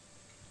still,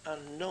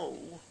 and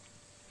know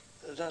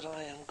that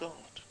I am God.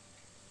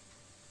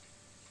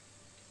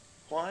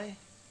 Why?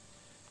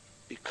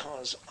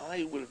 Because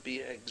I will be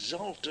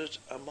exalted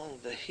among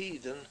the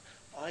heathen.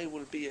 I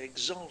will be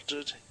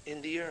exalted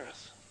in the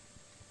earth.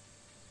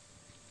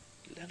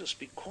 Let us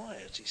be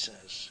quiet, he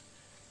says,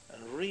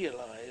 and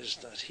realize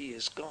that he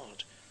is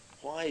God.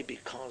 Why?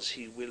 Because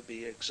he will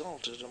be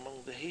exalted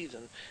among the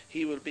heathen.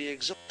 He will be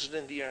exalted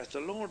in the earth.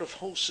 The Lord of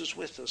hosts is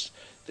with us.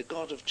 The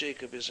God of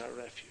Jacob is our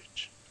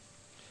refuge.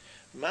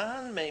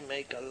 Man may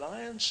make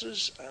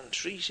alliances and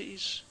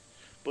treaties,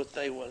 but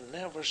they will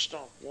never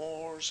stop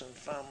wars and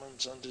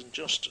famines and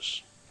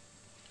injustice.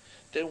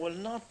 There will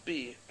not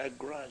be a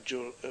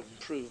gradual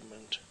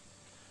improvement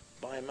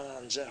by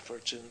man's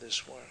efforts in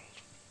this world.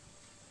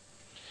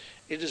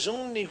 It is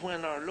only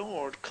when our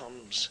Lord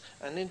comes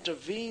and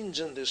intervenes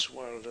in this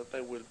world that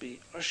there will be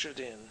ushered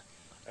in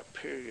a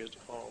period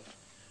of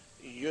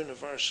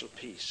universal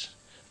peace,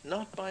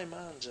 not by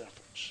man's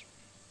efforts.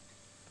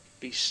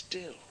 Be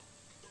still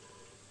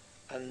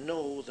and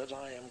know that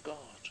I am God.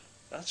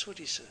 That's what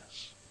he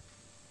says.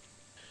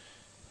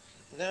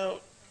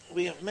 Now,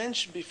 we have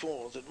mentioned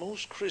before that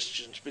most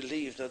Christians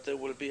believe that there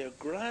will be a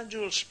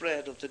gradual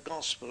spread of the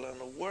gospel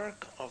and a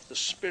work of the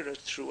Spirit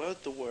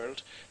throughout the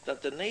world,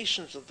 that the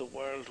nations of the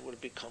world will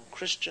become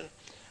Christian,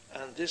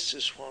 and this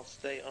is what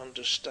they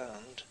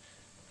understand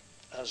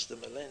as the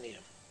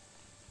millennium.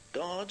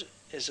 God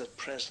is at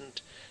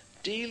present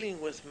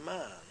dealing with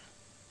man.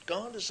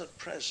 God is at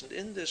present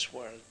in this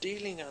world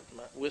dealing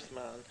with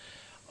man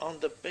on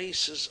the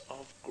basis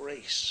of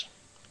grace.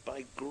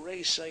 By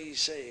grace are ye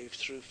saved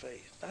through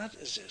faith. That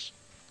is it.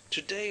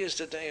 Today is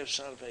the day of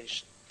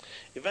salvation.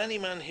 If any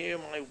man hear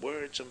my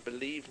words and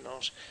believe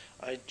not,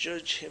 I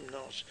judge him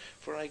not.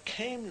 For I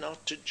came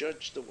not to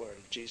judge the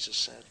world, Jesus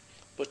said,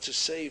 but to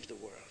save the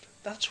world.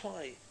 That's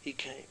why he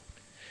came.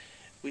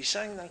 We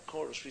sang that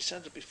chorus. We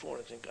said it before,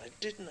 I think.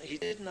 He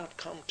did not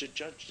come to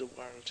judge the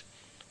world.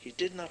 He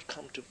did not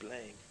come to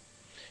blame.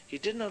 He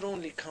did not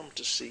only come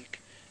to seek.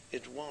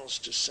 It was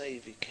to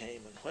save he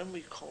came. And when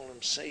we call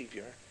him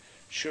Saviour,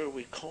 sure,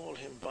 we call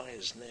him by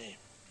his name.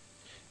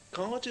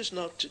 God is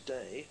not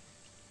today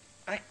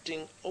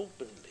acting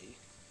openly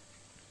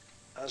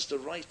as the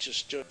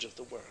righteous judge of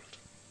the world.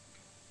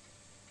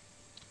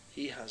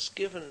 He has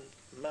given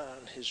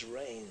man his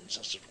reins,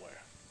 as it were.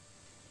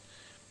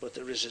 But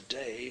there is a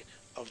day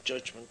of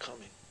judgment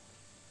coming.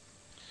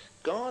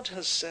 God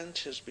has sent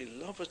his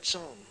beloved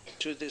Son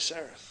to this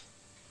earth,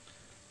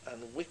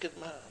 and wicked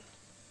man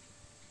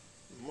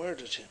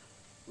murdered him,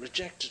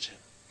 rejected him,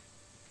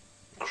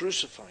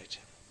 crucified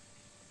him.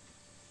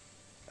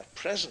 At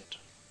present,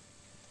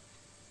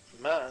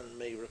 man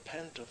may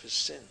repent of his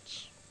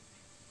sins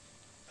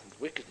and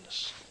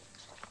wickedness,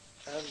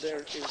 and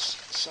there is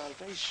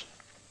salvation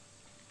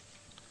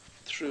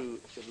through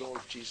the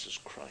Lord Jesus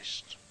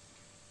Christ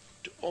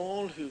to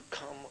all who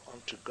come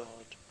unto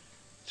God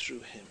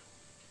through him.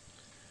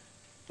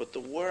 But the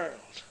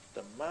world,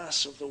 the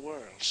mass of the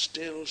world,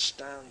 still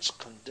stands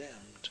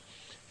condemned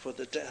for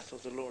the death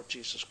of the Lord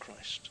Jesus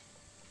Christ.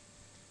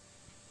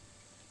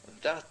 And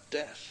that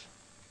death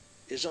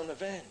is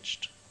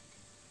unavenged.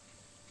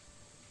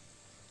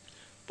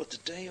 But the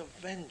day of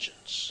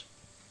vengeance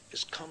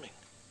is coming.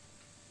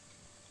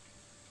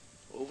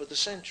 Over the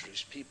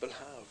centuries, people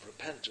have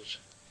repented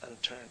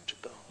and turned to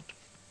God.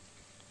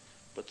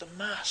 But the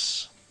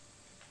mass,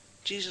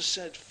 Jesus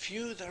said,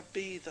 few there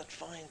be that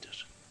find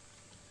it.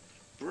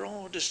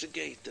 Broad is the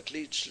gate that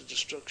leads to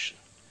destruction.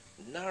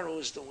 Narrow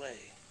is the way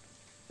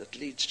that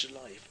leads to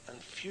life, and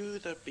few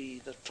there be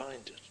that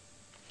find it.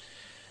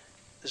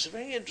 There's a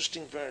very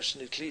interesting verse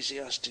in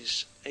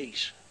Ecclesiastes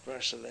 8,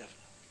 verse 11.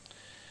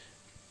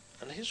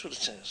 And here's what it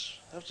says.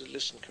 I have to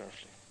listen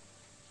carefully.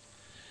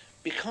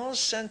 Because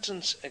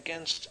sentence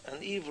against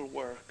an evil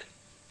work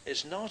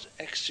is not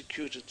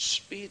executed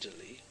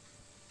speedily,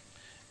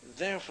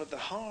 therefore the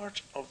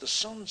heart of the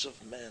sons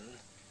of men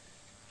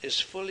is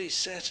fully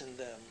set in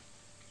them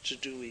to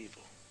do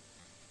evil.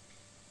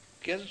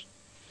 Get it?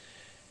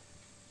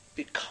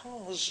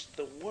 Because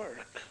the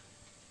work,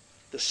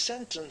 the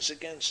sentence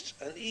against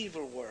an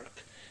evil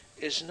work,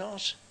 is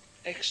not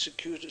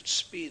executed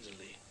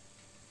speedily,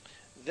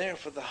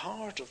 therefore the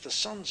heart of the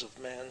sons of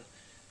men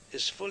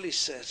is fully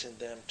set in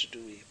them to do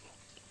evil.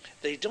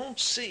 They don't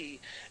see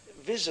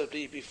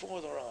visibly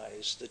before their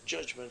eyes the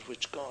judgment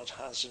which God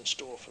has in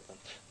store for them.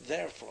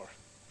 Therefore,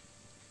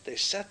 they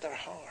set their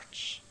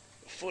hearts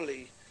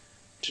fully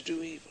to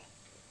do evil.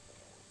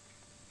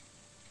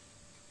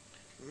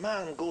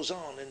 Man goes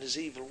on in his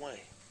evil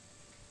way.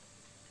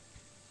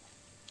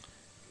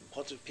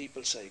 What do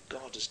people say?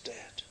 God is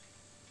dead.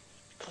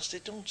 Because they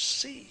don't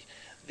see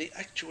the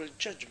actual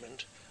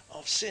judgment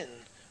of sin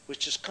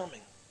which is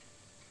coming.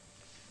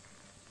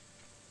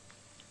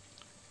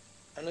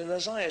 And in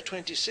Isaiah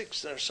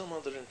 26 there are some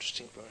other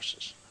interesting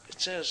verses. It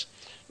says,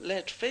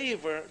 let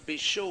favour be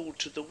showed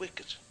to the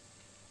wicked.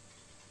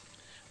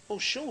 Oh,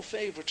 show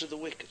favour to the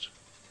wicked.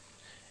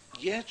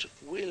 Yet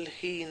will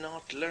he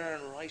not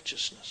learn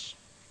righteousness.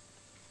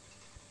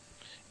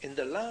 In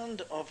the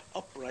land of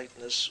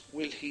uprightness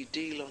will he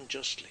deal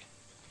unjustly.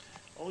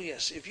 Oh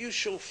yes, if you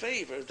show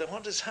favour, then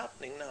what is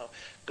happening now?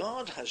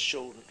 God has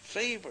shown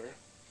favour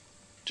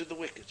to the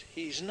wicked.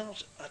 He's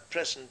not at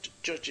present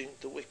judging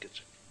the wicked.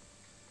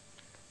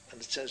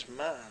 And it says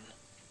man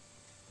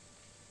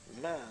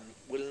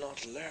will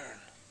not learn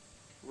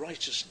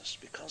righteousness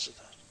because of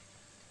that.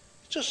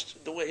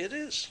 Just the way it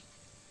is.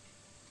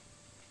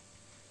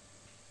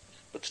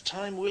 But the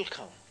time will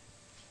come.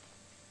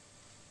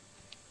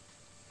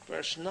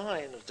 Verse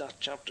 9 of that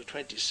chapter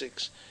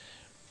 26,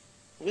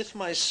 With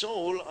my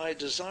soul I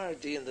desire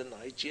thee in the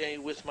night, yea,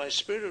 with my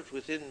spirit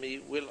within me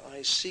will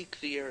I seek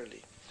thee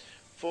early.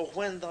 For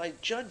when thy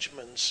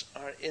judgments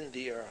are in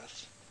the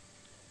earth,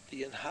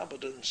 the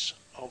inhabitants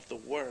of the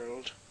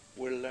world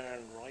will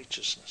learn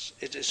righteousness.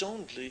 It is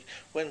only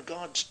when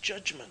God's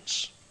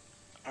judgments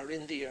are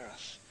in the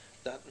earth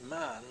that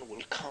man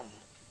will come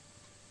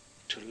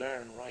to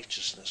learn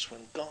righteousness,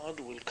 when God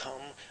will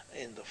come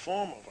in the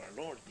form of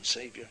our Lord and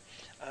Saviour,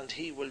 and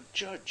he will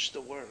judge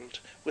the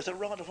world with a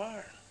rod of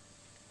iron.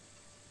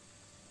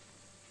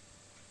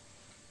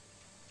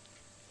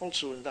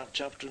 Also in that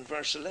chapter, in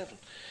verse 11,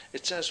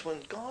 it says,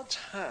 when God's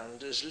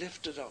hand is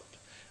lifted up,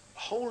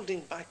 holding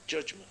back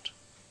judgment,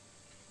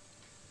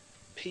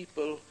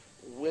 people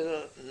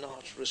will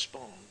not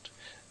respond.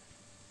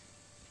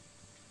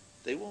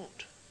 They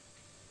won't.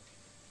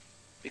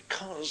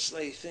 Because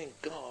they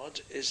think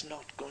God is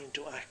not going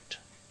to act.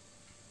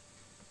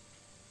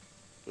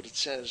 But it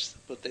says,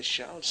 but they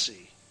shall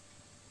see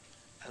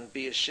and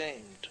be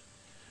ashamed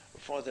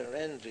for their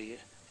envy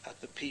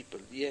at the people.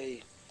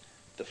 Yea,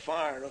 the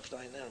fire of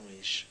thine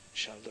enemies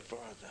shall devour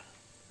them.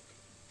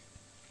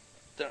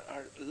 There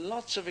are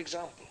lots of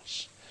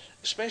examples,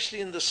 especially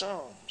in the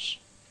Psalms.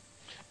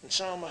 In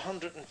Psalm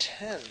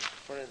 110,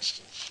 for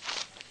instance,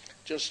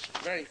 just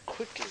very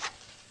quickly,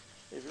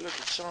 if you look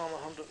at Psalm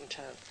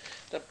 110,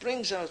 that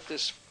brings out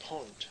this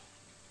point.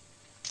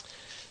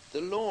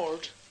 The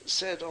Lord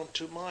said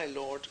unto my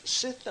Lord,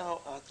 sit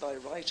thou at thy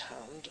right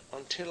hand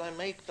until I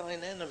make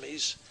thine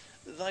enemies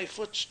thy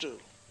footstool.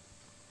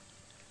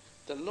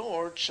 The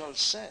Lord shall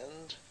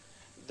send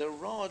the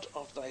rod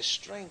of thy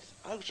strength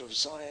out of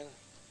Zion.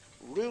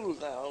 Rule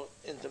thou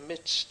in the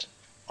midst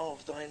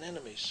of thine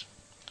enemies.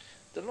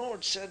 The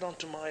Lord said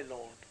unto my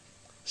Lord,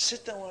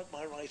 sit thou at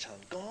my right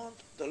hand. God,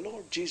 the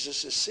Lord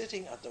Jesus, is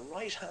sitting at the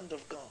right hand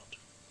of God.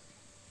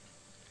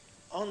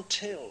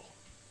 Until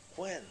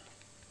when?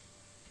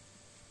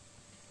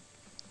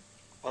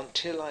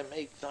 Until I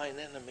make thine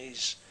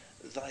enemies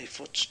thy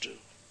footstool.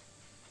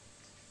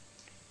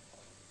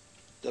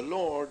 The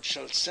Lord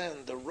shall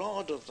send the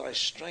rod of thy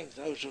strength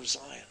out of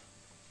Zion.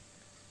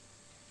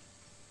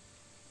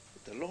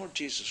 The Lord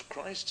Jesus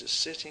Christ is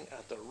sitting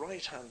at the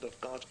right hand of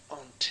God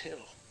until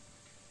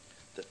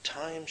the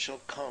time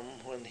shall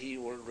come when he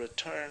will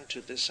return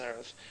to this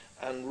earth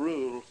and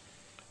rule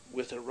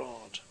with a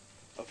rod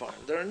of iron.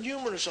 There are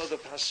numerous other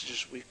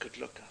passages we could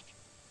look at.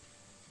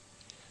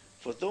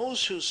 For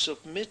those who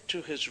submit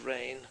to his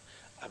reign,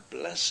 a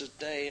blessed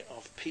day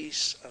of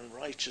peace and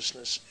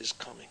righteousness is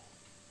coming.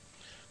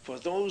 For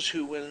those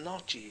who will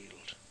not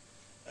yield,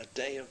 a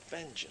day of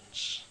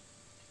vengeance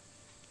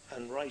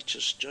and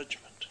righteous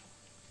judgment.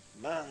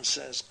 Man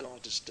says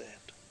God is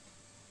dead.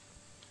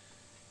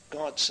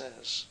 God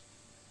says,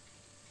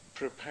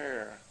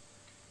 prepare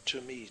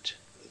to meet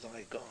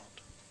thy God.